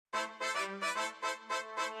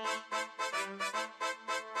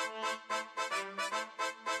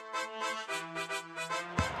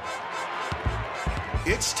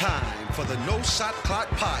It's time for the No Shot Clock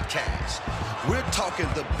Podcast. We're talking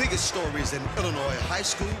the biggest stories in Illinois high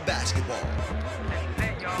school basketball.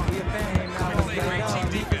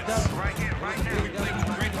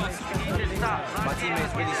 My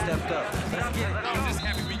teammates really stepped up.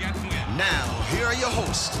 Now, here are your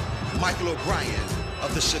hosts, Michael O'Brien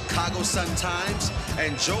of the Chicago Sun-Times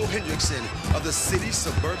and Joe Hendrickson of the City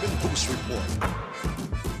Suburban Boost Report.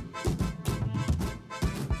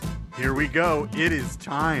 Here we go. It is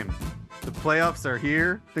time. The playoffs are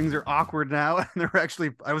here. Things are awkward now. And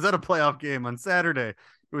I was at a playoff game on Saturday.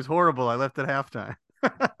 It was horrible. I left at halftime.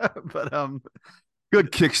 But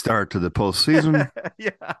good kickstart to the postseason. Yeah.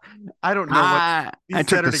 I don't know what I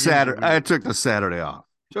took the Saturday off.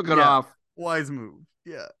 Took it off. Wise move.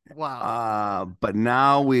 Yeah. Wow. But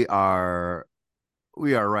now we are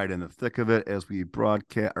right in the thick of it as we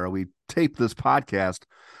tape this podcast.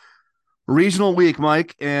 Regional week,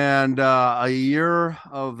 Mike, and a year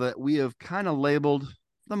of that we have kind of labeled,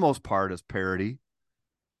 for the most part, as parity.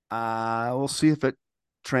 We'll see if it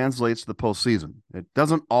translates to the postseason. It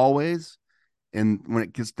doesn't always, and when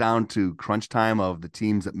it gets down to crunch time of the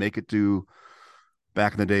teams that make it to,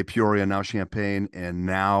 back in the day, Peoria, now Champaign, and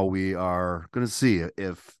now we are going to see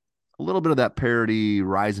if a little bit of that parity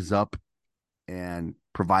rises up and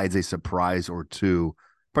provides a surprise or two.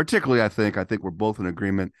 Particularly, I think we're both in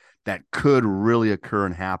agreement that could really occur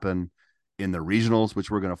and happen in the regionals,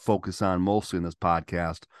 which we're going to focus on mostly in this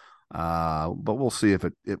podcast. But we'll see if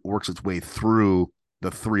it works its way through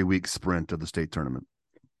the 3-week sprint of the state tournament.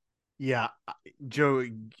 Yeah, Joe,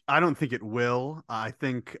 I don't think it will. I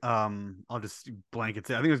think I'll just blanket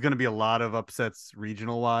say I think there's going to be a lot of upsets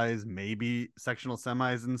regional wise, maybe sectional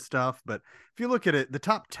semis and stuff. But if you look at it, the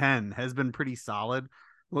top 10 has been pretty solid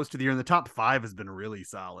most of the year, and the top 5 has been really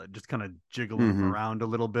solid, just kind of jiggling them around a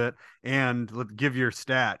little bit. And give your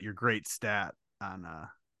great stat on.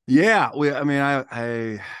 Yeah,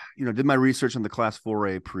 I did my research on the Class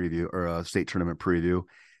 4A preview or state tournament preview,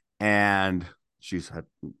 and you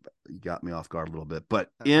got me off guard a little bit. But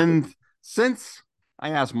since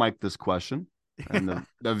I asked Mike this question, and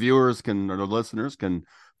the viewers or the listeners can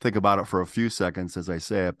think about it for a few seconds as I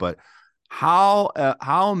say it, but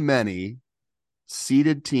how many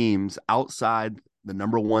seeded teams outside the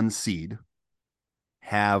number 1 seed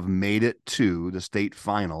have made it to the state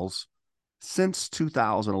finals since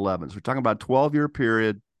 2011. So we're talking about a 12-year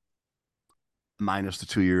period, minus the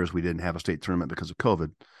 2 years we didn't have a state tournament because of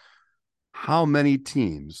COVID. How many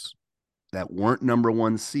teams that weren't number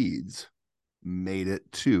 1 seeds made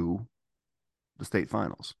it to the state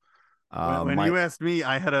finals? When you asked me,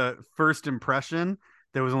 I had a first impression.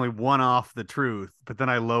 There was only one off the truth, but then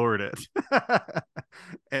I lowered it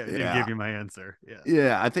and gave you my answer.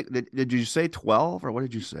 Yeah. I think did you say 12 or what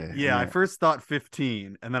did you say? Yeah, I first thought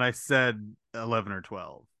 15, and then I said 11 or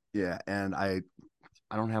 12. Yeah, and I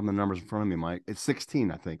don't have the numbers in front of me, Mike. It's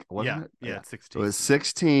 16, I think, wasn't it? Yeah, it's 16. It was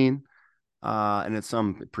 16, and it's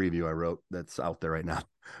some preview I wrote that's out there right now.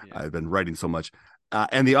 Yeah. I've been writing so much,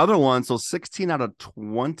 and the other one, so 16 out of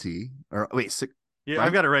 20, or wait, 6. Yeah, right?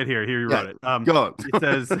 I've got it right here. Here you wrote it. Go. It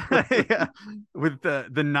says, with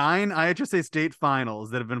the 9 IHSA state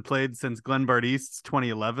finals that have been played since Glenbard East's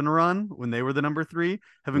 2011 run, when they were the number 3,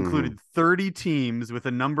 have included 30 teams with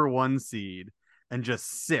a number 1 seed and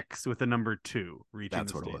just 6 with a number 2 reaching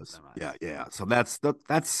that's the what state it was. semis. Yeah. So that's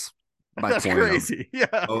my that's point crazy.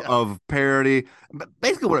 of parity. But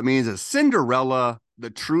basically, what it means is Cinderella,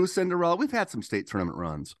 the true Cinderella. We've had some state tournament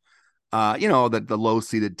runs. That the low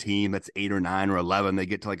seeded team that's 8 or 9 or 11, they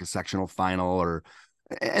get to like a sectional final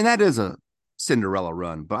and that is a Cinderella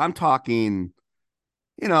run. But I'm talking,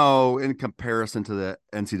 in comparison to the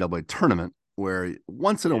NCAA tournament, where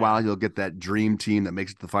once in a while you'll get that dream team that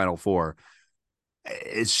makes it to the Final Four.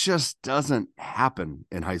 It just doesn't happen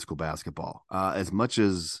in high school basketball as much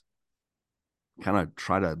as kind of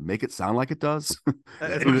try to make it sound like it does.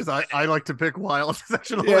 As much as I like to pick wild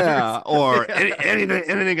sectional or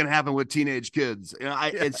anything can happen with teenage kids.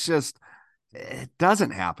 It's just, it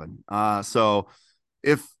doesn't happen. So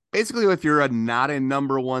if you're not a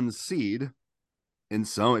number 1 seed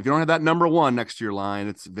if you don't have that number 1 next to your line,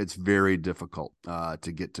 it's very difficult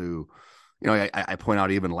to get to. I point out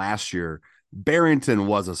even last year, Barrington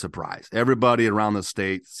was a surprise. Everybody around the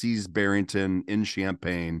state sees Barrington in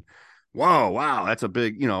Champaign. Wow, that's a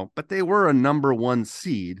big, but they were a number 1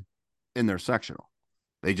 seed in their sectional.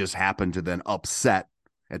 They just happened to then upset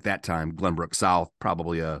at that time Glenbrook South,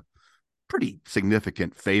 probably a pretty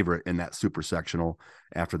significant favorite in that super sectional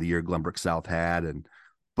after the year Glenbrook South had.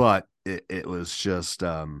 But it was just,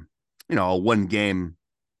 a 1-game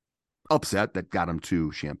upset that got them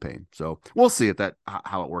to Champaign. So we'll see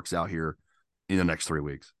how it works out here in the next 3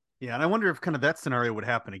 weeks. Yeah, and I wonder if kind of that scenario would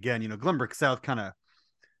happen again. Glenbrook South kind of,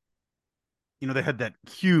 they had that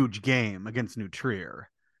huge game against New Trier,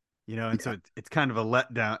 and so it's kind of a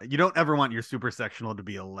letdown. You don't ever want your super sectional to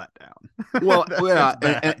be a letdown. Well,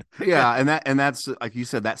 and that's like you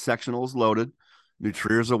said, that sectional is loaded. New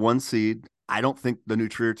Trier's a 1 seed. I don't think the New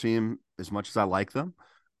Trier team, as much as I like them,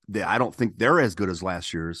 I don't think they're as good as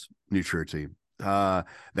last year's New Trier team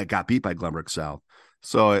that got beat by Glenbrook South.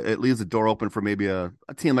 So it leaves the door open for maybe a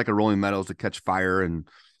team like a Rolling Meadows to catch fire and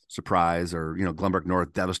surprise, or Glenbrook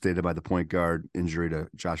North devastated by the point guard injury to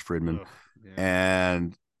Josh Friedman.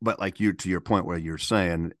 But like to your point where you're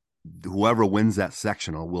saying, whoever wins that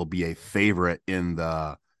sectional will be a favorite in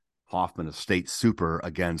the Hoffman Estate Super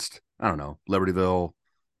against, I don't know, Libertyville,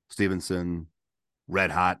 Stevenson, Red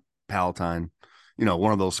Hot, Palatine,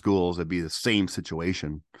 one of those schools. It'd be the same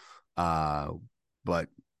situation, but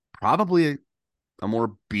probably a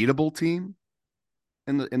more beatable team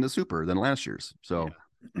in the Super than last year's. So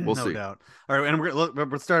we'll see. No doubt. All right, and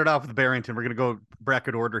we're started off with Barrington. We're gonna go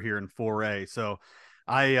bracket order here in 4A. So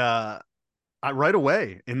I right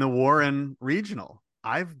away in the Warren Regional,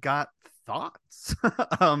 I've got thoughts.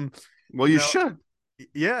 Well, you should.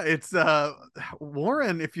 Yeah, it's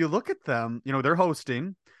Warren. If you look at them, they're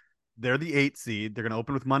hosting. They're the 8 seed. They're going to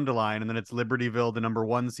open with Mundelein, and then it's Libertyville, the number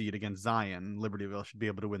 1 seed against Zion. Libertyville should be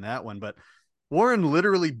able to win that one, but Warren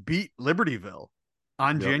literally beat Libertyville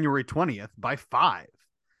on January 20th by 5.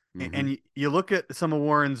 Mm-hmm. And you look at some of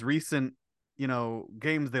Warren's recent,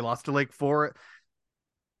 games. They lost to Lake Forest.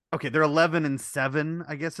 Okay, they're 11-7,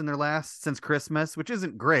 I guess, in their last since Christmas, which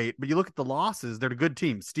isn't great. But you look at the losses; they're a good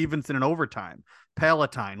team. Stevenson in overtime,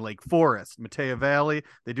 Palatine, Lake Forest, Matea Valley.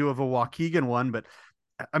 They do have a Waukegan one, but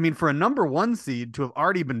I mean, for a number 1 seed to have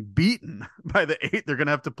already been beaten by the 8, they're going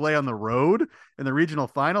to have to play on the road in the regional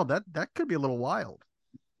final. That could be a little wild.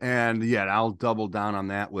 And yeah, I'll double down on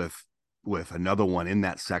that with another one in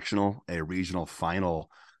that sectional, a regional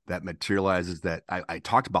final that materializes that I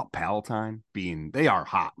talked about Palatine they are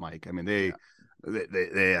hot, Mike. I mean, they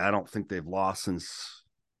I don't think they've lost since,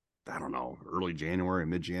 I don't know, early January,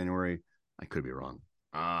 mid-January. I could be wrong.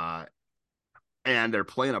 And they're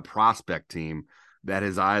playing a Prospect team that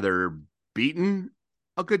has either beaten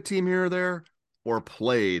a good team here or there or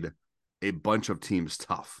played a bunch of teams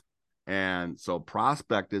tough. And so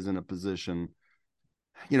Prospect is in a position,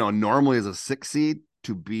 normally as a 6 seed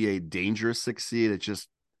to be a dangerous 6 seed. It's just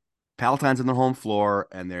Palatine's in their home floor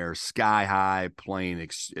and they're sky high playing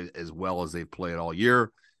as well as they've played all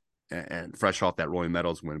year and fresh off that Rolling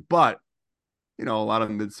Meadows win. But, a lot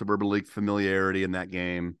of mid-suburban league familiarity in that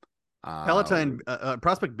game. Palatine,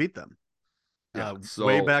 Prospect beat them.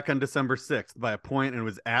 Way back on December 6th by a point, and it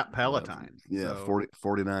was at Palatine. Yeah,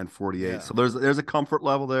 49-48. Yeah. So there's a comfort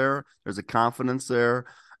level there. There's a confidence there,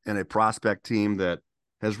 and a Prospect team that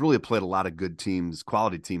has really played a lot of good teams,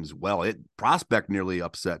 quality teams well. Prospect nearly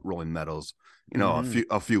upset Rolling Meadows,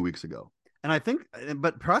 a few weeks ago. And I think,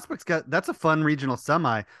 but Prospect's that's a fun regional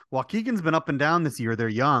semi. Waukegan's been up and down this year. They're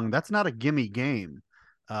young. That's not a gimme game,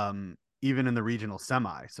 even in the regional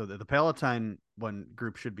semi. So the Palatine one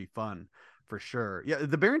group should be fun. For sure. Yeah,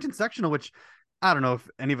 the Barrington sectional, which I don't know if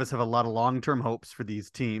any of us have a lot of long-term hopes for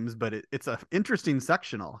these teams, but it's an interesting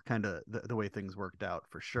sectional, kind of the way things worked out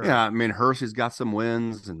for sure. Yeah, I mean, Hershey's got some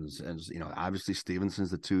wins, and obviously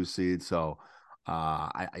Stevenson's the 2 seed. So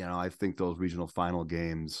I think those regional final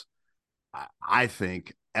games, I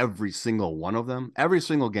think every single one of them, every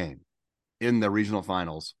single game in the regional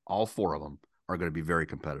finals, all 4 of them are going to be very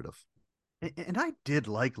competitive. And I did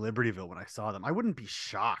like Libertyville when I saw them. I wouldn't be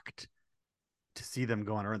shocked to see them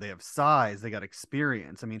go on around. They have size, they got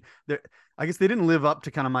experience. I mean, I guess they didn't live up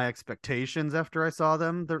to kind of my expectations after I saw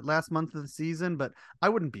them their last month of the season, but I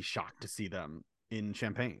wouldn't be shocked to see them in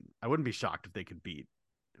Champaign. I wouldn't be shocked if they could beat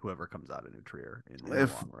whoever comes out of New Trier in the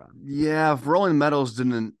long run. Yeah, if Rolling Meadows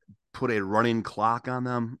didn't put a running clock on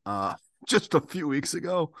them just a few weeks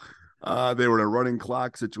ago, they were in a running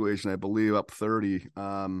clock situation, I believe, up 30.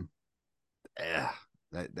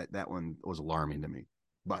 That one was alarming to me.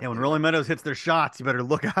 But yeah, when Rolling Meadows hits their shots, you better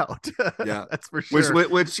look out. Yeah, that's for sure.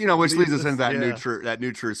 Which leads us into that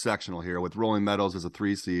New Trier sectional here with Rolling Meadows as a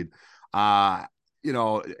 3 seed. The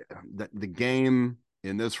game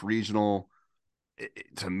in this regional,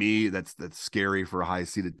 to me, that's scary for a high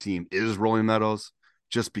seeded team is Rolling Meadows,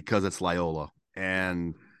 just because it's Loyola.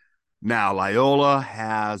 And now Loyola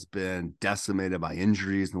has been decimated by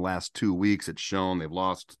injuries in the last 2 weeks. It's shown they've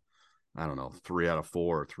lost, I don't know, 3 out of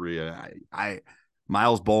 4 or 3.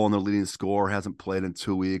 Miles Bowen, their leading scorer, hasn't played in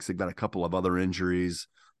 2 weeks. They've got a couple of other injuries.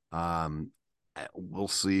 We'll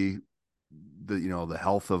see the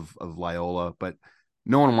health of Loyola, but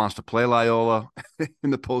No one wants to play Loyola in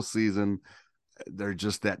the postseason. They're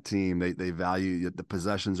just that team. They value the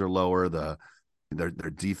possessions are lower. Their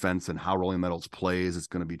defense and how Rolling Meadows plays is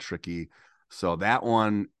going to be tricky. So that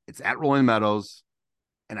one, it's at Rolling Meadows.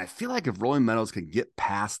 And I feel like if Rolling Meadows can get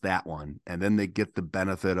past that one, and then they get the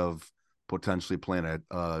benefit of potentially playing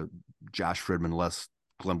a Josh Fridman less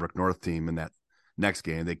Glenbrook North team in that next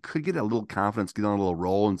game, they could get a little confidence, get on a little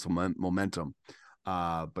roll and some momentum.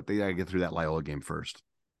 But they got to get through that Loyola game first.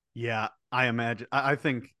 Yeah, I imagine. I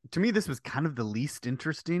think to me this was kind of the least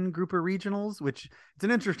interesting group of regionals, which it's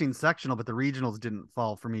an interesting sectional, but the regionals didn't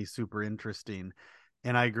fall for me super interesting.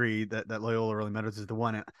 And I agree that Loyola Rolling Meadows is the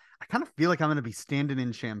one. And I kind of feel like I'm going to be standing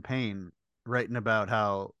in Champaign writing about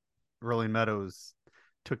how Rolling Meadows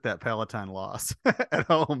took that Palatine loss at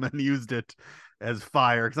home and used it as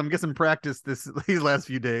fire. Because I'm guessing practice these last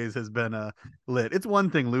few days has been lit. It's one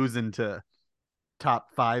thing losing to top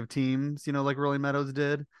 5 teams, like Rolling Meadows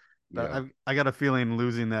did. But Yeah. I got a feeling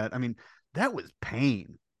losing that. I mean, that was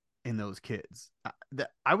pain in those kids.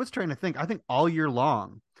 I was trying to think. I think all year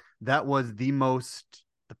long, that was the most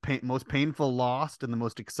painful loss and the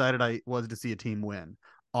most excited I was to see a team win.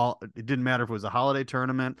 It didn't matter if it was a holiday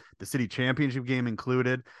tournament, the city championship game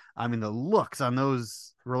included. I mean, the looks on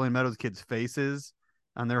those Rolling Meadows kids' faces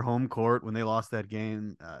on their home court when they lost that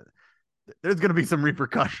game. There's going to be some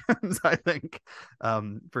repercussions, I think,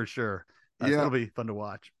 for sure. So it'll be fun to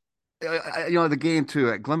watch. The game too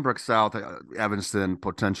at Glenbrook South, Evanston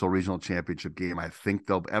potential regional championship game. I think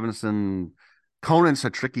Conant's a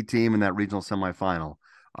tricky team in that regional semifinal.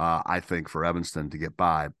 I think for Evanston to get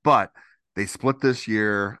by, but they split this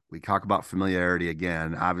year. We talk about familiarity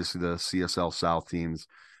again. Obviously, the CSL South teams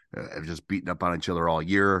have just beaten up on each other all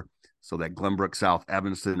year. So that Glenbrook South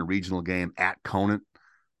Evanston regional game at Conant,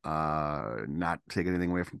 not taking anything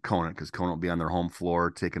away from Conant because Conant will be on their home floor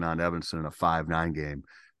taking on Evanston in a 5-9 game.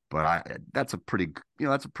 But that's a pretty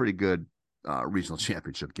good regional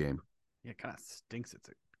championship game. Yeah, it kind of stinks. It's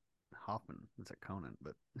at Hoffman. It's at Conant,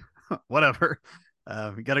 but whatever.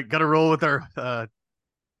 We gotta roll with our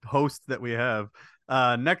host that we have.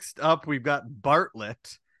 Next up, we've got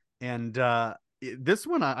Bartlett, and this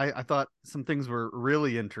one I thought some things were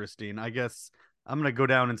really interesting. I guess I'm gonna go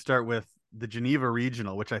down and start with the Geneva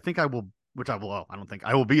Regional, which I think I will. Well, I don't think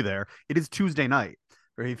I will be there. It is Tuesday night.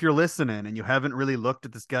 If you're listening and you haven't really looked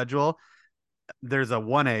at the schedule, there's a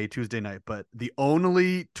 1A Tuesday night, but the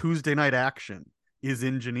only Tuesday night action is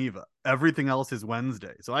in Geneva. Everything else is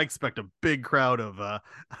Wednesday. So I expect a big crowd of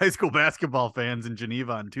high school basketball fans in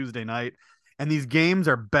Geneva on Tuesday night. And these games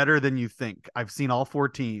are better than you think. I've seen all 4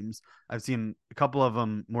 teams. I've seen a couple of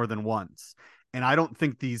them more than once. And I don't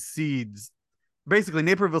think these seeds, basically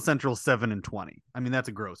Naperville Central 7-20. I mean, that's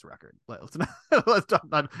a gross record. Let's talk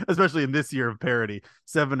about, especially in this year of parity.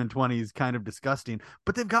 7-20 is kind of disgusting,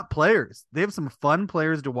 but they've got players. They have some fun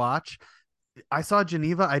players to watch. I saw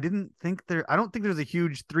Geneva. I don't think there's a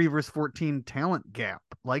huge 3 versus 14 talent gap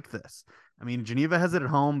like this. I mean, Geneva has it at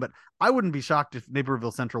home, but I wouldn't be shocked if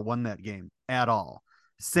Naperville Central won that game at all.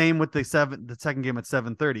 Same with the second game at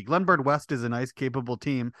 7:30. Glenbard West is a nice, capable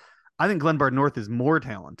team. I think Glenbard North is more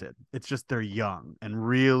talented. It's just they're young and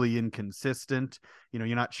really inconsistent. You're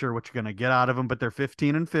not sure what you're going to get out of them, but they're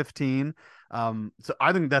 15-15. So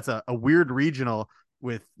I think that's a weird regional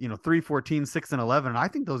with 3-14, 6-11. And I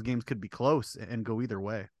think those games could be close and go either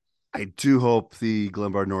way. I do hope the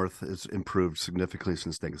Glenbard North has improved significantly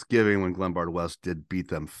since Thanksgiving when Glenbard West did beat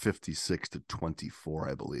them 56-24,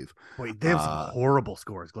 I believe. Wait, they have some horrible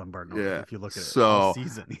scores, Glenbard North, yeah. if you look at it all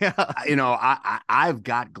season. Yeah. I've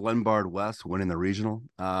got Glenbard West winning the regional.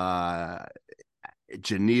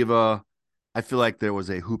 Geneva, I feel like there was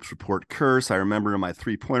a Hoops Report curse. I remember in my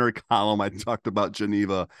 3-pointer column, I talked about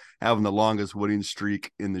Geneva having the longest winning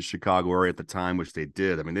streak in the Chicago area at the time, which they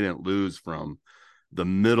did. I mean, they didn't lose from the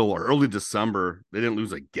middle or early December. They didn't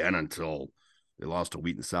lose again until they lost to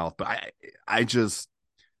Wheaton South. But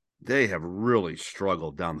they have really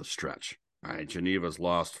struggled down the stretch. All right, Geneva's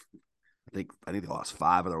lost. I think they lost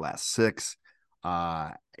 5 of their last 6.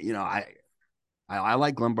 I like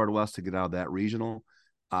Glenbard West to get out of that regional.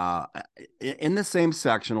 In the same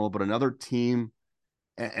sectional, but another team.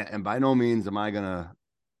 And by no means am I gonna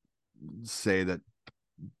say that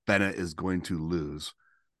Bennett is going to lose.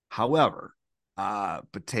 However,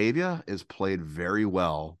 Batavia is played very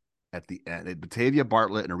well at the end. Batavia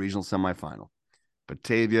Bartlett in a regional semifinal.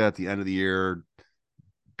 Batavia at the end of the year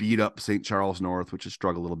beat up St. Charles North, which has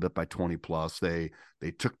struggled a little bit by 20 plus. They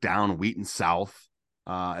took down Wheaton South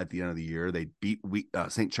at the end of the year. They beat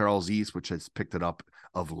St. Charles East, which has picked it up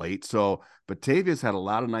of late. So Batavia's had a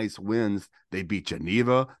lot of nice wins. They beat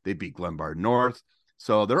Geneva. They beat Glenbard North.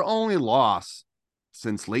 So their only loss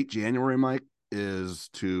since late January, Mike, is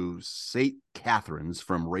to St. Catherine's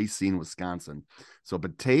from Racine, Wisconsin. So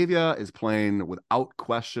Batavia is playing without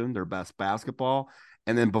question their best basketball.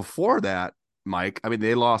 And then before that, Mike, I mean,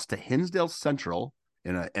 they lost to Hinsdale Central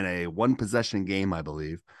in a one possession game, I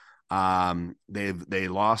believe. They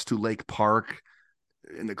lost to Lake Park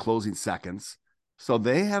in the closing seconds. So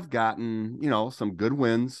they have gotten, some good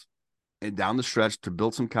wins and down the stretch to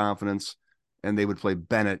build some confidence. And they would play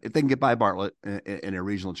Bennett if they can get by Bartlett in a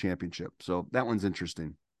regional championship. So that one's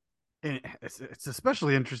interesting. And it's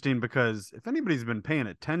especially interesting because if anybody's been paying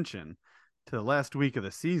attention to the last week of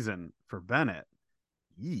the season for Bennett,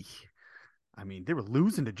 I mean, they were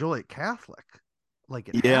losing to Joliet Catholic like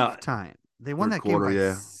at halftime. They won that game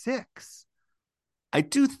by 6. I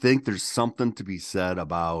do think there's something to be said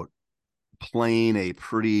about playing a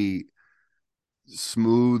pretty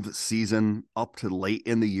smooth season up to late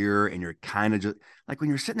in the year, and you're kind of just like when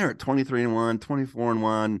you're sitting there at 23-1,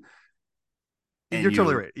 24-1, and you're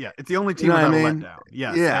totally right. Yeah, it's the only team without a letdown.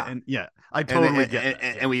 Yes, yeah, I totally get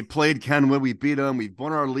that. And we played Kenwood, we beat them, we've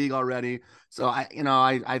won our league already. So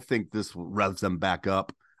I think this revs them back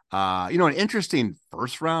up. An interesting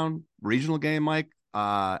first round regional game, Mike.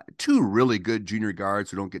 2 really good junior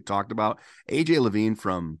guards who don't get talked about. AJ Levine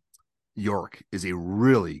from York is a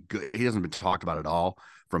really good, he hasn't been talked about at all,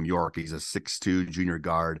 from York. He's a 6'2" junior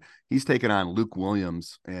guard. He's taken on Luke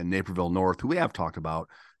Williams and Naperville North, who we have talked about.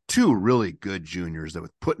 2 really good juniors that were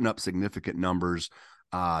putting up significant numbers.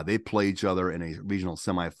 They play each other in a regional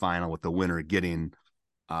semifinal with the winner getting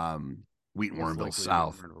Wheaton Warrenville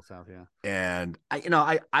South. Yeah. And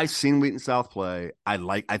I've seen Wheaton South play.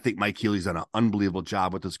 I think Mike Healy's done an unbelievable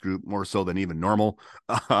job with this group, more so than even normal.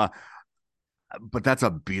 But that's a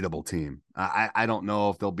beatable team. I don't know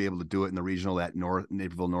if they'll be able to do it in the regional, that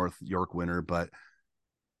Naperville North York winner, but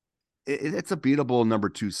it's a beatable number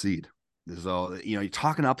 2 seed. So, you're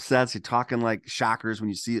talking upsets, you're talking like shockers when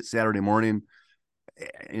you see it Saturday morning.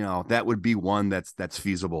 That would be one that's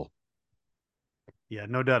feasible. Yeah,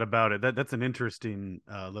 no doubt about it. That's an interesting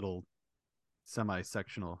little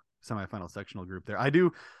semifinal sectional group there.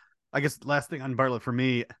 I guess last thing on Bartlett for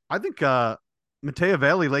me, I think Mateo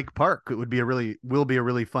Valley Lake Park will be a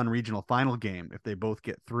really fun regional final game if they both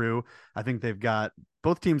get through. I think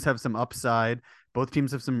both teams have some upside. Both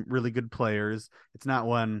teams have some really good players. It's not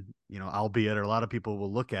one, albeit a lot of people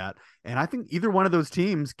will look at. And I think either one of those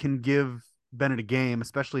teams can give Bennett a game,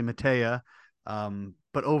 especially Mateo.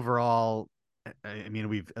 But overall, I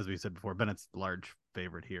mean, as we said before, Bennett's the large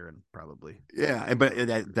favorite here, and probably. Yeah, but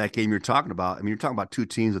that game you're talking about, I mean, you're talking about 2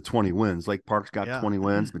 teams with 20 wins. Lake Park's got 20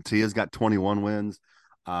 wins. Matea's got 21 wins.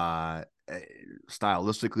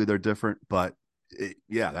 Stylistically, they're different, but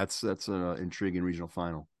that's an intriguing regional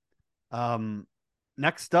final.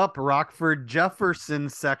 Next up, Rockford Jefferson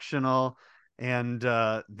sectional, and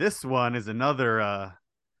this one is another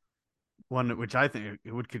one which I think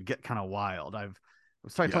could get kind of wild. I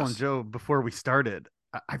was telling Joe before we started,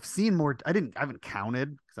 I've seen more. I haven't counted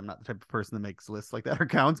because I'm not the type of person that makes lists like that or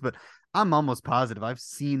counts, but I'm almost positive I've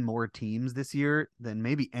seen more teams this year than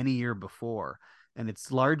maybe any year before. And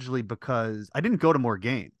it's largely because I didn't go to more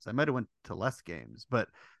games. I might've went to less games, but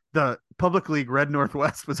the public league Red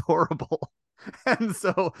Northwest was horrible. And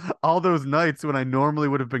so all those nights when I normally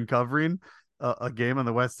would have been covering a game on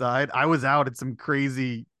the West Side, I was out at some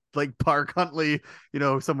crazy like Park Huntley,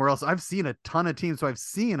 somewhere else. I've seen a ton of teams. So I've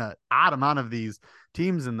seen an odd amount of these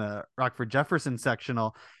teams in the Rockford Jefferson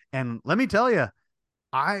sectional. And let me tell you,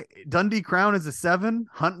 Dundee Crown is a 7,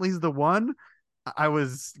 Huntley's the 1. I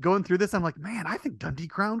was going through this. I'm like, man, I think Dundee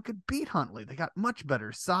Crown could beat Huntley. They got much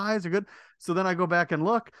better size. They're good. So then I go back and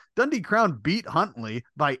look. Dundee Crown beat Huntley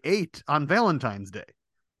by 8 on Valentine's Day.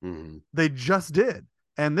 Mm-hmm. They just did.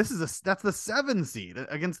 And that's the 7 seed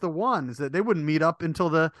against the 1. So they wouldn't meet up until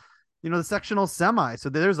the sectional semi. So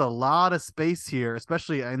there's a lot of space here,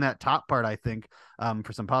 especially in that top part, I think,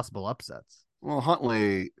 for some possible upsets. Well,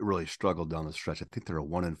 Huntley really struggled down the stretch. I think they're a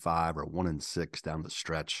 1-5 or 1-6 down the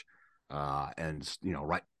stretch. And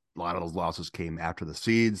a lot of those losses came after the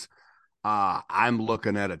seeds. I'm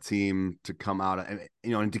looking at a team to come out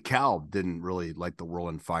and DeKalb didn't really light the world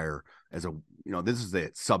on fire as this is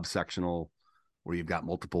the subsectional where you've got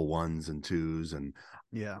multiple 1s and 2s. And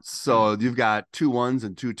so you've got 2 1s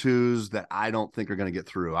and 2 2s that I don't think are going to get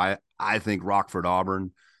through. I think Rockford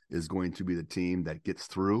Auburn is going to be the team that gets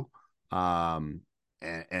through, and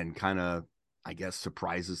kind of, I guess,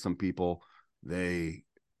 surprises some people. They're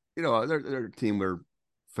a team we're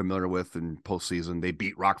familiar with in postseason. They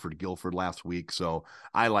beat Rockford Guilford last week. So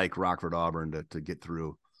I like Rockford Auburn to get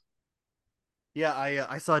through. Yeah,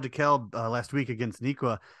 I saw DeKalb last week against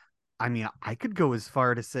Nequa. I mean, I could go as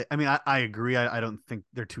far to say, I mean, I agree. I don't think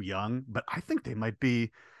they're too young, but I think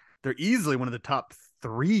they're easily one of the top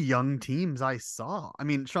 3 young teams I saw. I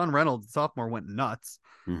mean, Sean Reynolds, sophomore, went nuts.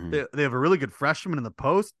 Mhm. They have a really good freshman in the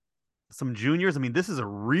post, some juniors. I mean, this is a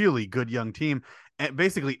really good young team. And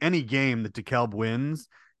basically, any game that DeKalb wins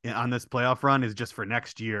on this playoff run is just for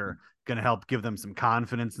next year, going to help give them some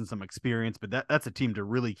confidence and some experience. But that's a team to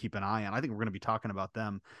really keep an eye on. I think we're going to be talking about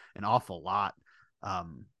them an awful lot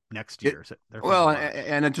next year. So well,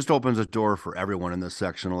 and it just opens a door for everyone in this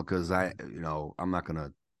sectional because I'm not going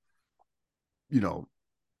to,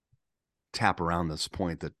 tap around this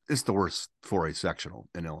point that it's the worst 4A sectional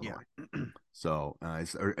in Illinois. Yeah. So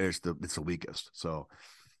it's the weakest. So,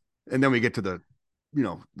 and then we get to the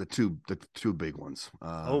two big ones.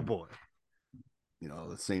 Oh boy.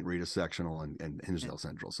 The St. Rita sectional and Hinsdale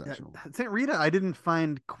Central sectional. St. Rita, I didn't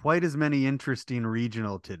find quite as many interesting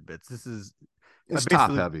regional tidbits. It's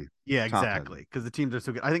top heavy. Yeah, exactly. Because the teams are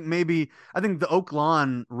so good. I think the Oak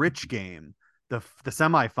Lawn Rich game, the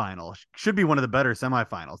semifinal, should be one of the better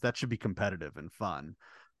semifinals. That should be competitive and fun.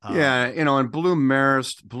 And Bloom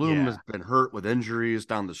Marist. Has been hurt with injuries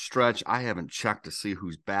down the stretch. I haven't checked to see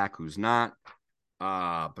who's back, who's not.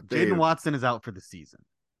 But Jaden Watson is out for the season.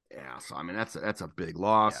 Yeah, so I mean that's a big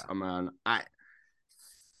loss. Yeah. I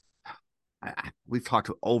mean, we've talked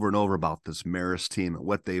over and over about this Marist team and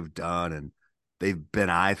what they've done, and they've been,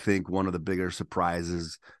 I think, one of the bigger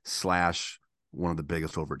surprises / one of the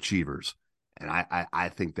biggest overachievers. And I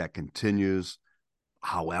think that continues.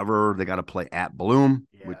 However, they got to play at Bloom,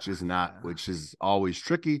 which is always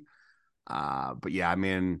tricky. But yeah, I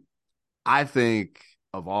mean, I think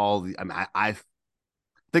of all the, I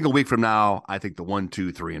think a week from now, I think the 1,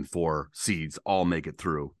 2, 3, and 4 seeds all make it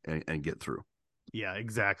through and get through. Yeah,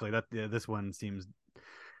 exactly. This one seems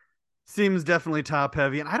definitely top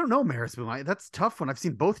heavy. And I don't know, Marist Bloom. That's a tough one. I've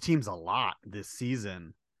seen both teams a lot this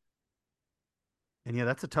season. And yeah,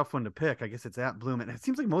 that's a tough one to pick. I guess it's at Bloom. And it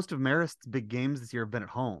seems like most of Marist's big games this year have been at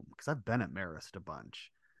home because I've been at Marist a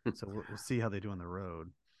bunch. So we'll see how they do on the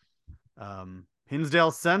road.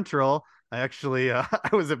 Hinsdale Central. I actually I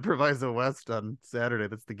was at Proviso West on Saturday.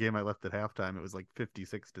 That's the game I left at halftime. It was like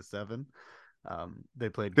 56-7. They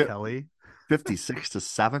played Kelly.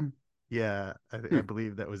 56-7. Yeah, I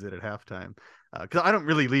believe that was it at halftime. Because I don't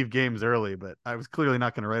really leave games early, but I was clearly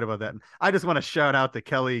not going to write about that. And I just want to shout out the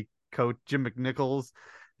Kelly coach. Jim McNichols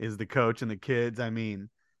is the coach, and the kids. I mean,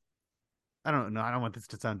 I don't know. I don't want this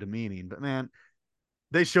to sound demeaning, but man,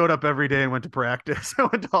 they showed up every day and went to practice. I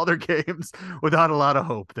went to all their games without a lot of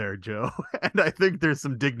hope there, Joe. And I think there's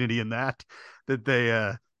some dignity in that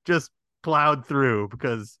they just plowed through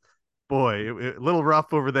because, boy, it a little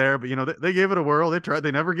rough over there. But, they gave it a whirl. They tried.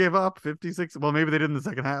 They never gave up. 56. Well, maybe they did in the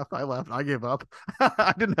second half. I left. I gave up.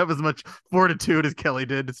 I didn't have as much fortitude as Kelly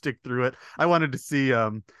did to stick through it. I wanted to see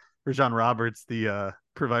Rajon Roberts, the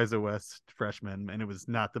Proviso West freshman, and it was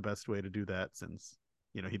not the best way to do that since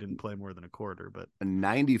he didn't play more than a quarter. But a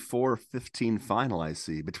 94-15 final, I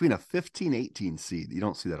see, between a 15-18 seed. You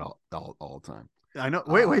don't see that all the time. I know.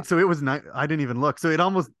 Wait. So it was not. I didn't even look. So it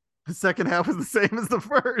almost, the second half was the same as the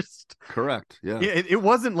first. Correct. Yeah. It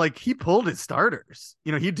wasn't like he pulled his starters.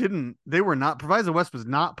 He didn't. They were not. Proviso West was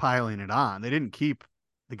not piling it on. They didn't keep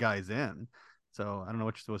the guys in. So I don't know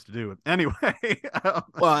what you're supposed to do. Anyway.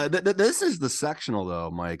 Well, this is the sectional though,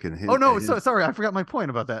 Mike. And sorry, I forgot my point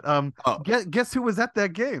about that. Guess who was at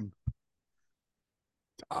that game?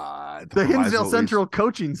 The Hinsdale Central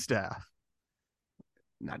coaching staff.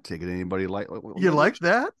 Not taking anybody You like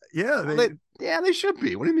that? Yeah, they should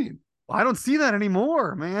be. What do you mean? Well, I don't see that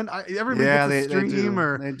anymore, man. Everybody gets a stream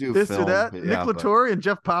or this film, or that. Nick Latore and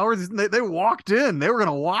Jeff Powers, they walked in. They were going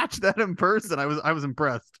to watch that in person. I was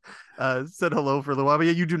impressed. Said hello for a little while, but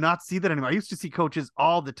yeah, you do not see that anymore. I used to see coaches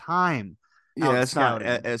all the time. Yeah, it's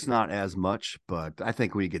not as much, but I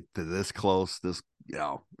think when you get to this close,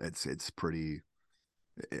 it's pretty.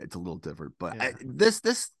 It's a little different, but yeah. This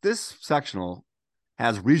sectional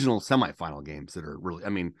has regional semifinal games that are really. I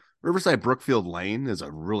mean, Riverside Brookfield Lane is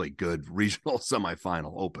a really good regional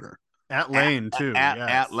semifinal opener. At Lane too.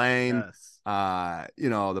 At Lane. Yes.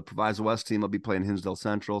 The Proviso West team will be playing Hinsdale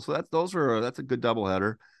Central, so that's a good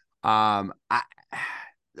doubleheader.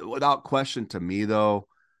 Without question, to me though,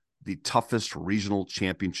 the toughest regional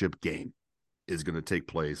championship game is going to take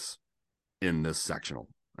place in this sectional.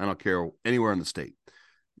 I don't care anywhere in the state.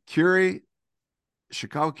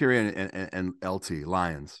 Chicago Curie and LT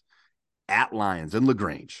Lions at Lions in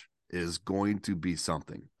LaGrange is going to be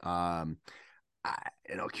something.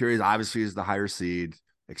 Curie obviously is the higher seed,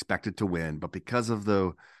 expected to win, but because of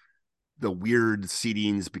the weird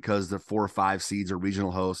seedings, because the 4 or 5 seeds are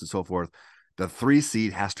regional hosts and so forth, the 3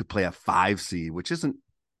 seed has to play a 5 seed, which isn't,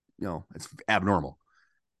 it's abnormal.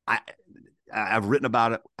 I've written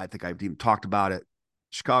about it. I think I've even talked about it.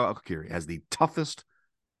 Chicago Curie has the toughest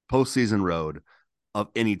postseason road of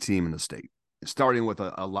any team in the state, starting with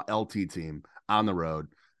a LT team on the road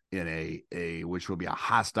in a which will be a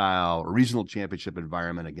hostile regional championship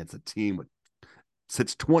environment against a team with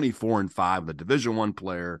sits 24-5, the Division I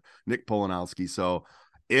player, Nick Polanowski. So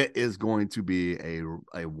it is going to be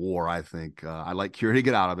a war, I think. I like Curie to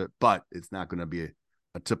get out of it, but it's not going to be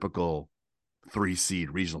a typical 3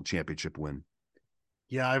 seed regional championship win.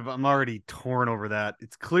 Yeah, I'm already torn over that.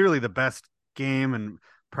 It's clearly the best game and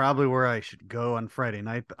probably where I should go on Friday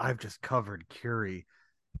night, but I've just covered Curie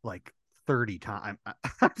like 30 times.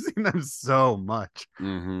 I've seen them so much.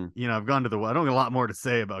 Mm-hmm. I've gone to I don't have a lot more to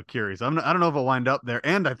say about Curie, so I don't know if I'll wind up there.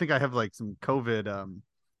 And I think I have like some COVID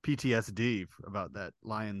PTSD about that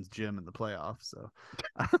Lions gym in the playoffs. So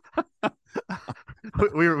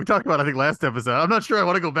we talked about, I think, last episode. I'm not sure I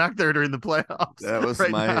want to go back there during the playoffs. That was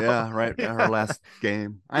right our last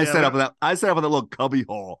game. I set up in that little cubby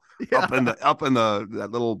hole up in that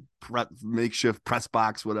little makeshift press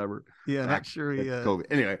box, whatever. Yeah, not sure we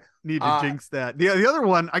anyway need to jinx that. The other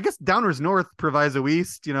one, I guess, Downers North, Proviso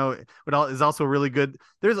East, is also really good.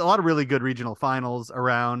 There's a lot of really good regional finals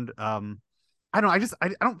around. I guess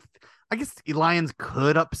Lions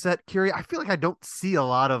could upset Curie. I feel like I don't see a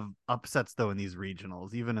lot of upsets though in these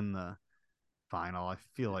regionals, even in the final. I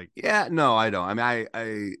feel like no, I don't. I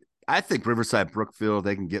mean, I think Riverside Brookfield,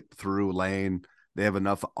 they can get through Lane. They have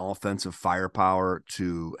enough offensive firepower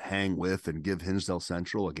to hang with and give Hinsdale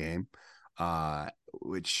Central a game.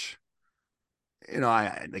 Which they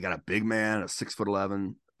got a big man, a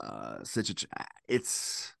 6'11",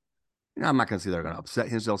 it's. I'm not going to say they're going to upset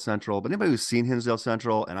Hinsdale Central, but anybody who's seen Hinsdale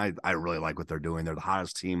Central, and I really like what they're doing. They're the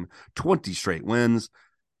hottest team, 20 straight wins.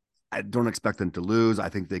 I don't expect them to lose. I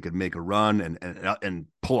think they could make a run and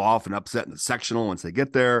pull off an upset in the sectional once they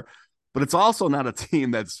get there. But it's also not a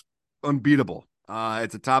team that's unbeatable.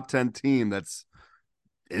 It's a top 10 team that's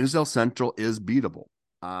Hinsdale Central is beatable.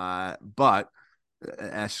 But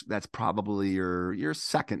that's probably your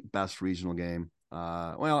second best regional game.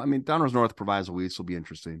 Downers North Proviso East will be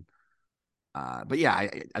interesting. But yeah, I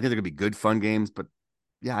think they're gonna be good, fun games. But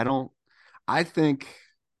yeah, I think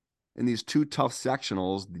in these two tough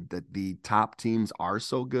sectionals that the top teams are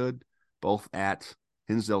so good, both at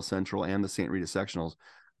Hinsdale Central and the St. Rita sectionals,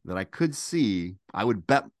 that I would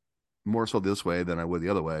bet more so this way than I would the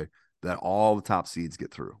other way, that all the top seeds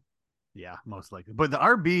get through. Yeah, most likely. But the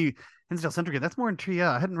RB Hinsdale Central game, that's more intriguing.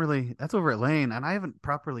 I hadn't really, that's over at Lane, and I haven't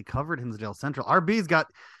properly covered Hinsdale Central. RB's got,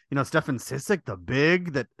 Stefan Sissick, the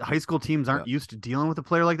big that high school teams aren't used to dealing with a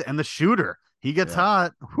player like that, and the shooter. He gets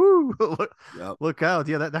hot. Whoo! Look out.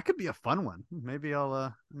 Yeah, that could be a fun one. Maybe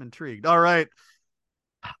I'm intrigued. All right.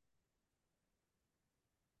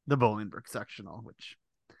 The Bolingbrook sectional, which,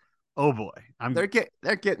 oh boy.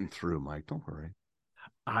 They're getting through, Mike. Don't worry.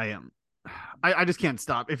 I am. I just can't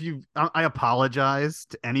stop. I apologize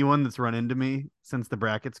to anyone that's run into me since the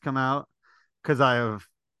brackets come out, because I have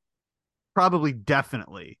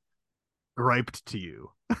definitely griped to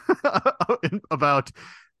you about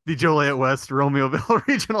the Joliet West Romeoville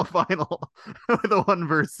regional final with a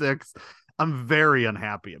 1-6. I'm very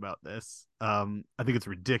unhappy about this. I think it's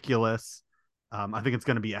ridiculous. I think it's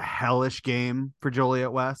going to be a hellish game for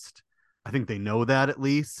Joliet West. I think they know that, at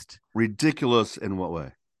least. Ridiculous in what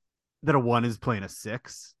way? That a 1 is playing a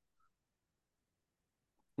 6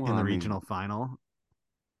 in the regional final.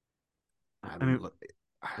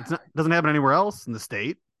 Doesn't happen anywhere else in the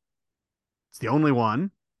state. It's the only one.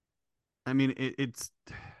 I mean, it's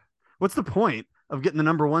what's the point of getting the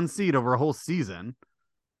number 1 seed over a whole season?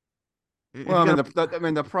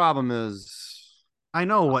 The problem is, I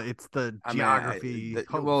know what it's the geography.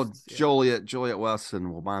 Joliet West and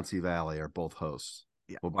Waubonsee Valley are both hosts.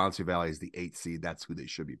 Yeah. Waubonsee Valley is the 8th seed. That's who they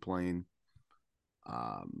should be playing.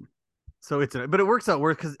 So but it works out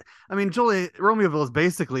because Romeoville is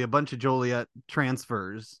basically a bunch of Joliet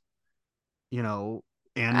transfers, and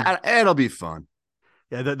it'll be fun.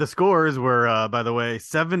 Yeah, the scores were, by the way,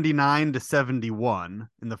 79-71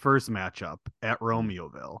 in the first matchup at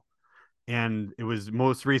Romeoville. And it was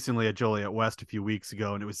most recently at Joliet West a few weeks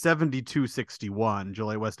ago, and it was 72-61.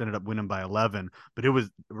 Joliet West ended up winning by 11, but it was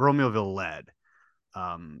Romeoville led.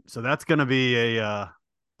 So that's going to be a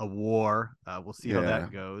war. We'll see how that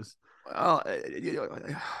goes. Well,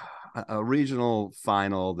 a regional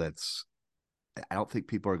final I don't think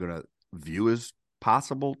people are going to view as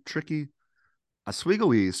possible tricky.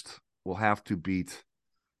 Oswego East will have to beat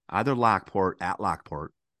either Lockport at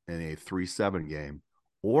Lockport in a 3-7 game,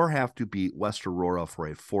 or have to beat West Aurora for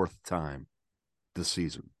a 4th time this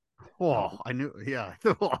season. Oh, I knew. Yeah.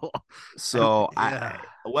 So Yeah.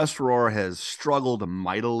 West Aurora has struggled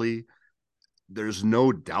mightily. There's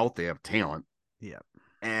no doubt they have talent. Yeah.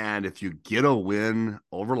 And if you get a win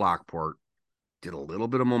over Lockport, get a little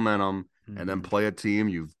bit of momentum, and then play a team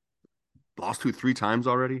you've lost to 3 times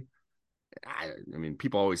already. I mean,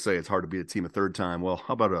 people always say it's hard to beat a team a third time. Well,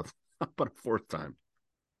 how about a 4th time?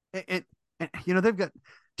 And you know, they've got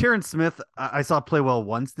Terrence Smith. I saw play well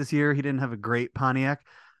once this year. He didn't have a great Pontiac,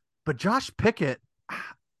 but Josh Pickett,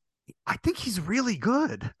 I think he's really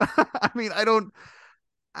good. I mean, I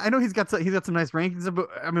know he's got some nice rankings, but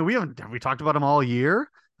I mean, have we talked about him all year?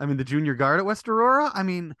 I mean, the junior guard at West Aurora. I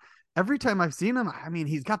mean, every time I've seen him, I mean,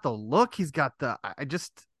 he's got the look. He's got I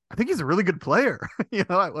think he's a really good player. You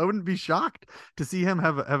know, I wouldn't be shocked to see him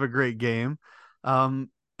have a great game.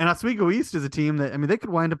 And Oswego East is a team that, I mean, they could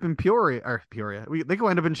wind up in Peoria. They could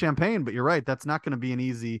wind up in Champaign, but you're right. That's not going to be an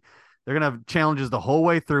easy. They're going to have challenges the whole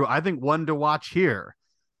way through. I think one to watch here,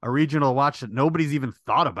 a regional watch that nobody's even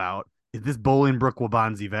thought about, is this Bolingbrook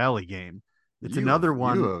Waubonsie Valley game. It's another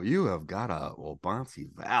one. You have got a Waubonsie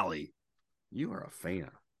Valley. You are a fan.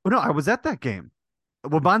 Oh, no, I was at that game.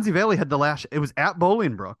 Waubonsie Valley had it was at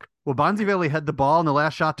Bolingbrook. Waubonsie Valley had the ball in the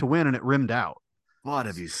last shot to win, and it rimmed out. What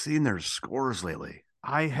have you seen their scores lately?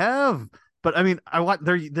 I have, but I mean, I want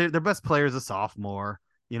their best player is a sophomore,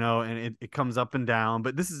 you know, and it comes up and down.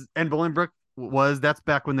 But and Bolingbrook that's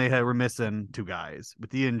back when they were missing 2 guys with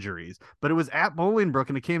the injuries. But it was at Bolingbrook,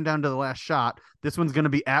 and it came down to the last shot. This one's going to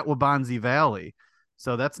be at Waubonsie Valley,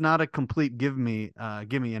 so that's not a complete gimme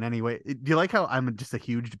in any way. Do you like how I'm just a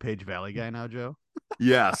huge DuPage Valley guy now, Joe?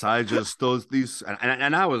 Yes, I just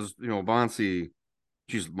and I was, you know, Waubonsie.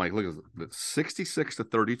 Geez, Mike, look at this: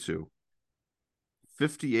 66-32.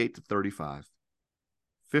 58-35,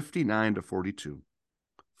 59-42,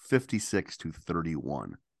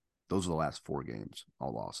 56-31. Those are the last 4 games,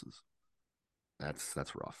 all losses.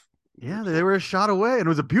 That's rough. Yeah, they were a shot away, and it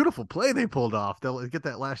was a beautiful play they pulled off. They'll get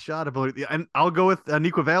that last shot. And I'll go with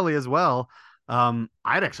Neuqua Valley as well. I'd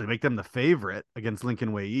actually make them the favorite against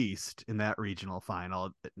Lincoln Way East in that regional final.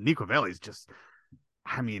 Neuqua Valley's just,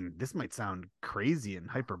 I mean, this might sound crazy and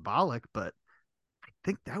hyperbolic, but I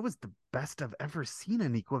think that was the best I've ever seen a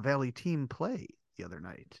Neuqua Valley team play the other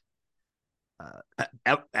night.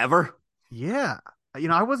 Ever? Yeah. You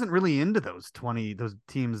know, I wasn't really into those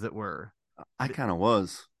teams that were. I kind of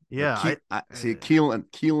was. Yeah. I see Keelan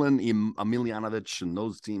Emilianovich and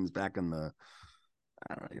those teams back in the,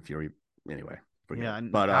 I don't know if you're, anyway. Yeah,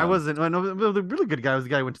 but I wasn't. The really good guy was the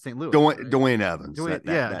guy who went to St. Louis. Dwayne Evans. Dwayne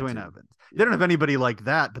Evans. They don't have anybody like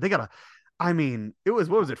that, but they got I mean, it was,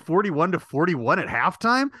 what was it, 41-41 at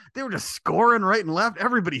halftime? They were just scoring right and left.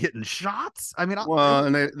 Everybody hitting shots. I mean,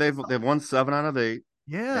 and they've won 7 out of 8.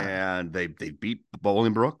 Yeah, and they beat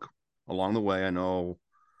Bolingbrook along the way. I know,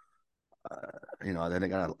 you know, then they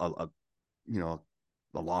got a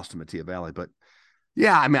loss to Mattia Valley, but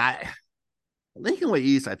yeah, I mean, Lincoln Way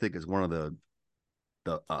East, I think, is one of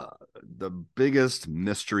the biggest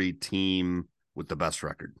mystery team with the best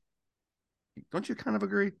record. Don't you kind of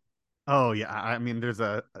agree? Oh yeah, I mean,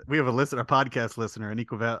 we have a podcast listener,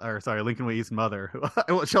 Lincoln Way East mother, who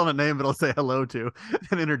I won't show the name, but I'll say hello to,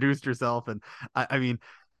 and introduced herself. And I mean,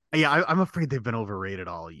 yeah, I'm afraid they've been overrated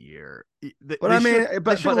all year. They should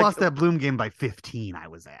have lost that Bloom game by 15. I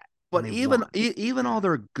was at, but even all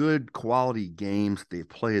their good quality games they've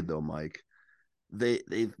played though, Mike,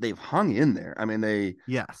 they've hung in there. I mean,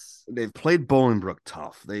 they've played Bolingbrook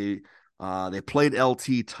tough. They played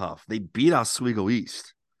LT tough. They beat Oswego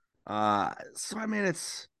East. So I mean,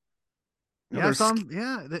 it's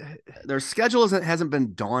their schedule hasn't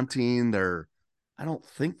been daunting. I don't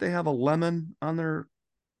think they have a lemon on their.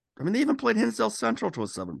 I mean, they even played Hinsdale Central to a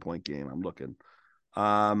 7-point game. I'm looking.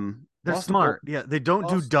 They're smart. Yeah, they don't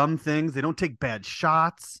do dumb things. They don't take bad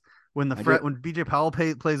shots. When BJ Powell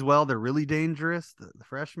plays well, they're really dangerous. The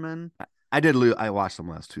freshmen. I watched them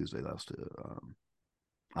last Tuesday. That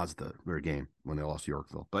was the very game when they lost to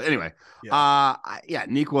Yorkville. But anyway,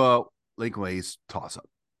 Neuqua Lincoln Way East toss up.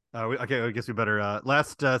 Okay, I guess we better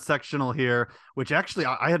last sectional here, which actually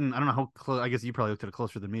I don't know how close. I guess you probably looked at it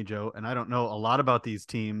closer than me, Joe, and I don't know a lot about these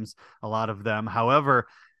teams, a lot of them. However,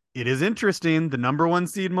 it is interesting. The number 1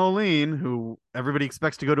 seed Moline, who everybody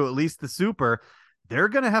expects to go to at least the Super, they're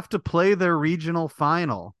going to have to play their regional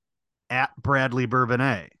final at Bradley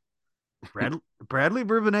Bourbonnais. Bradley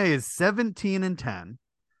Bourbonnais is 17-10.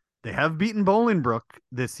 They have beaten Bolingbrook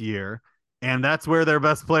this year, and that's where their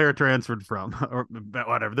best player transferred from, or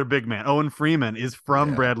whatever, their big man. Owen Freeman is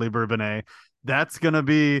from Bradley Bourbonnais. That's going to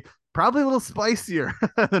be probably a little spicier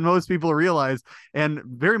than most people realize. And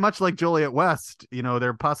very much like Joliet West,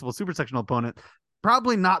 their possible super sectional opponent,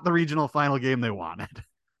 probably not the regional final game they wanted.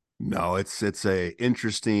 No, it's a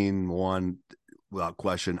interesting one without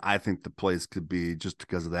question. I think the place could be, just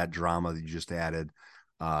because of that drama that you just added,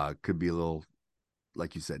 could be a little,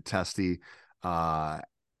 like you said, testy. I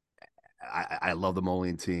love the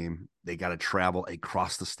Moline team. They got to travel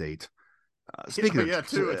across the state. Speaking of,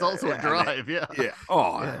 too, it's also a drive. Yeah.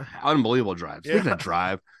 Oh, Yeah. Unbelievable drive. Speaking of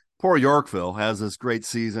drive, poor Yorkville has this great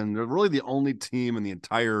season. They're really the only team in the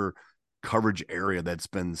entire coverage area that's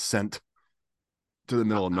been sent to the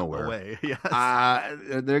middle of nowhere. Away. Yes.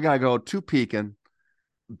 They're gonna go to Pekin,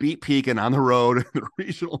 beat Pekin on the road in the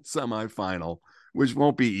regional semifinal, which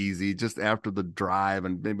won't be easy. Just after the drive,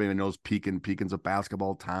 and anybody knows Pekin's a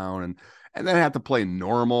basketball town, and then have to play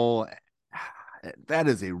Normal. That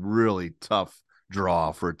is a really tough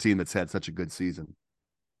draw for a team that's had such a good season.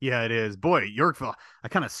 Yeah, it is. Boy, Yorkville, I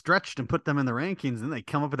kind of stretched and put them in the rankings, and they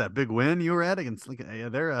come up with that big win you were at against.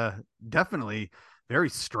 They're definitely very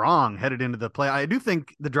strong headed into the play. I do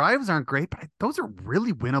think the drives aren't great, but those are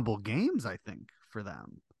really winnable games, I think, for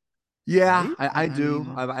them. Yeah, right? I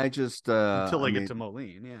do. I just until they get to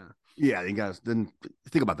Moline, yeah. You guys then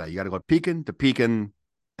think about that. You got to go to Pekin,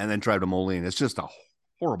 and then drive to Moline. It's just a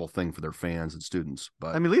horrible thing for their fans and students.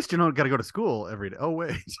 But I mean, at least got to go to school every day. Oh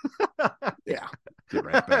wait, yeah, get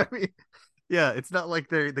right back. Yeah, it's not like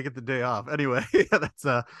they get the day off. Anyway, that's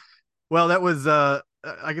well, that was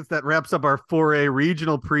I guess that wraps up our 4A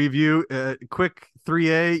regional preview. Quick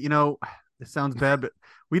 3A, it sounds bad, but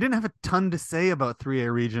we didn't have a ton to say about 3A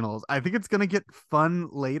regionals. I think it's going to get fun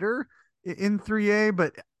later in 3A,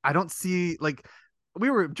 but I don't see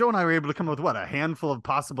Joe and I were able to come up with a handful of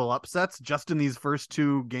possible upsets just in these first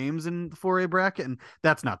two games in the 4A bracket, and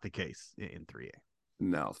that's not the case in 3A.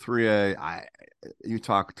 No, 3A, you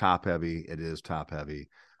talk top heavy, it is top heavy.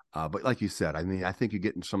 But like you said, I mean, I think you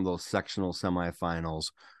get in some of those sectional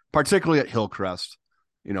semifinals, particularly at Hillcrest,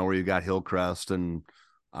 where you got Hillcrest and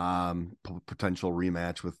potential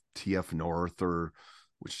rematch with TF North,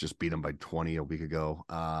 which just beat them by 20 a week ago.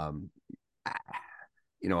 A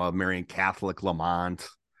Marian Catholic, Lamont.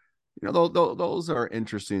 Those are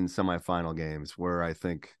interesting semifinal games where I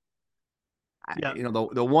think,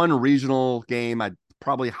 the one regional game I'd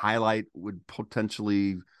probably highlight would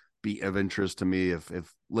potentially be of interest to me if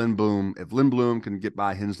Lindblom can get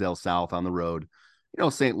by Hinsdale South on the road.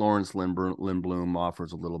 St. Lawrence Lindblom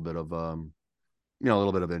offers a little bit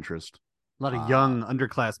of interest. A lot of young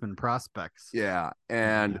underclassmen prospects. Yeah,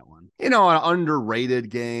 and an underrated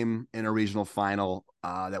game in a regional final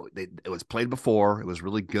it was played before. It was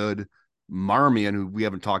really good. Marmion, who we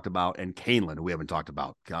haven't talked about, and Canelan, who we haven't talked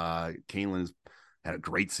about. Canelan's had a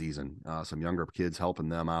great season. Some younger kids helping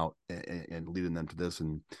them out and leading them to this.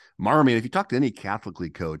 And Marmion, if you talk to any Catholic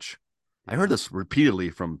League coach, I heard this repeatedly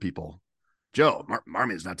from people. Joe,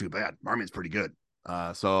 Marmion's not too bad. Marmion's pretty good.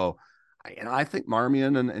 So I think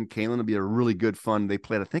Marmion and Canelan will be a really good fun. I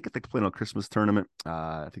think they played on a Christmas tournament.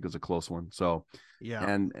 I think it was a close one. So yeah,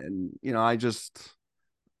 and I just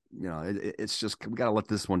it's just, we got to let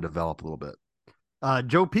this one develop a little bit.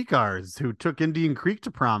 Joe Picars, who took Indian Creek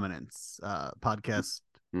to prominence, podcast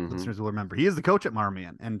listeners will remember. He is the coach at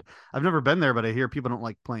Marmion, and I've never been there, but I hear people don't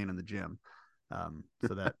like playing in the gym.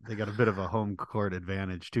 So that they got a bit of a home court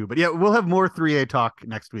advantage too. But yeah, we'll have more 3A talk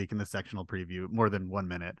next week in the sectional preview, more than 1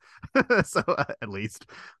 minute. So at least.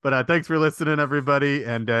 But thanks for listening, everybody,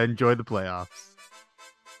 and enjoy the playoffs.